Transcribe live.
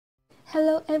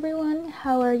Hello everyone,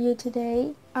 how are you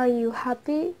today? Are you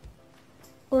happy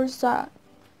or sad?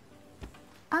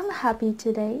 I'm happy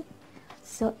today,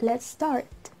 so let's start.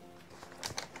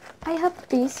 I have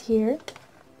this here.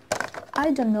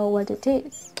 I don't know what it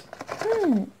is.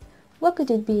 What could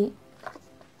it be?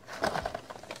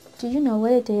 Do you know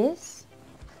what it is?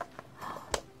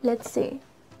 Let's see.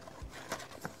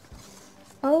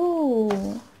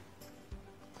 Oh,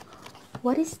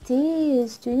 what is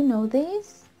this? Do you know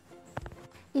this?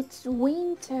 It's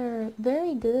winter.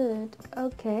 Very good.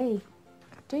 Okay.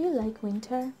 Do you like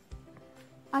winter?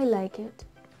 I like it.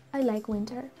 I like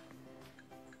winter.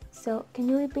 So, can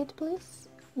you repeat please?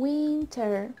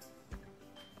 Winter.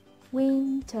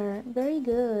 Winter. Very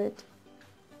good.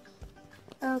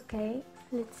 Okay.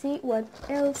 Let's see what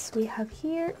else we have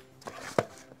here.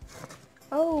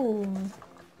 Oh.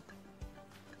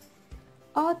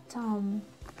 Autumn.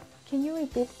 Can you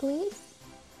repeat please?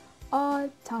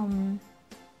 Autumn.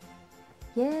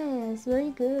 Yes,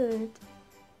 very good.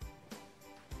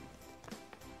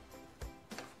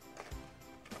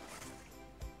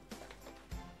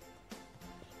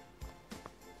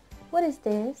 What is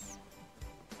this?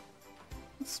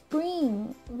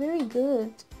 Spring. Very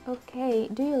good. Okay,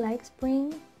 do you like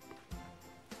spring?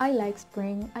 I like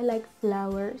spring. I like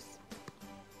flowers.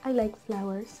 I like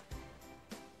flowers.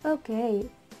 Okay,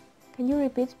 can you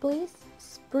repeat please?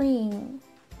 Spring.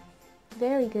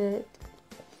 Very good.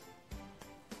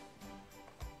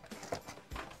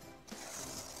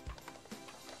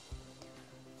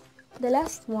 The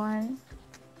last one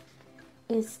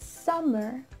is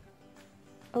summer.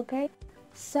 Okay?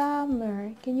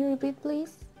 Summer. Can you repeat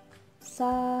please?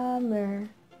 Summer.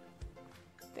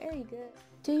 Very good.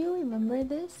 Do you remember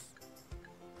this?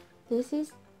 This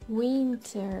is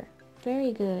winter.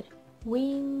 Very good.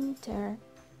 Winter.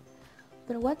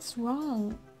 But what's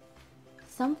wrong?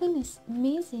 Something is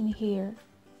missing here.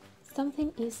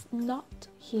 Something is not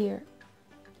here.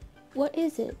 What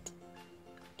is it?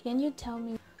 Can you tell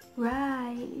me?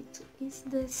 Right, it's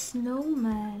the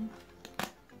snowman.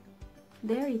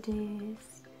 There it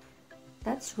is.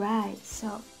 That's right.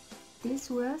 So, this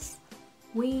was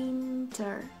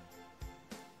winter.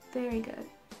 Very good.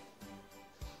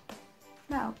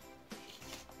 Now,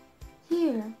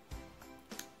 here,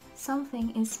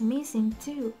 something is missing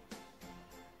too.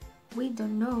 We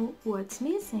don't know what's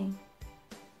missing.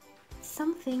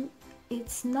 Something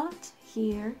is not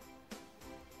here.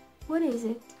 What is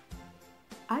it?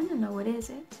 I don't know what is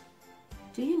it.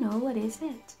 Do you know what is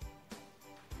it?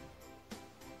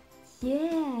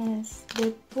 Yes,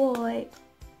 the boy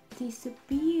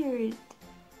disappeared.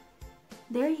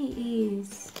 There he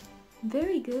is.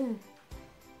 Very good.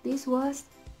 This was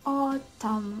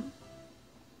autumn.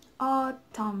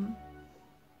 Autumn.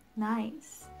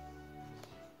 Nice.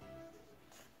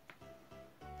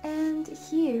 And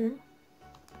here,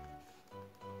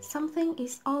 something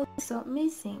is also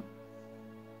missing.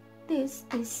 This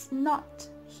is not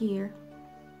here.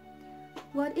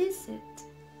 What is it?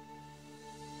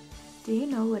 Do you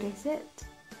know what is it?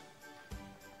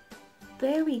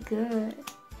 Very good.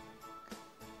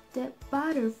 The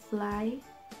butterfly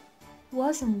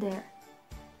wasn't there.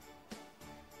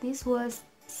 This was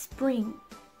spring.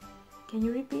 Can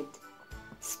you repeat?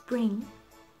 Spring.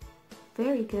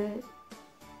 Very good.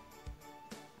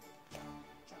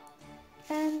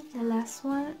 And the last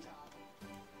one,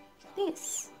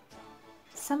 this.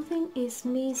 Something is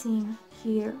missing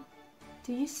here.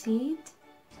 Do you see it?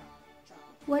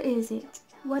 What is it?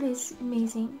 What is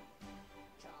missing?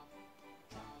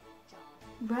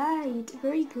 Right,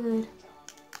 very good.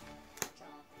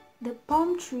 The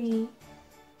palm tree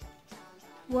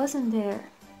wasn't there.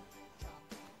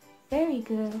 Very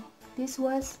good. This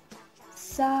was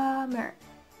summer.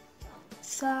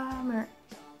 Summer.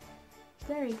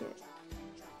 Very good.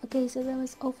 Okay, so that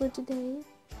was all for today.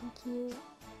 Thank you.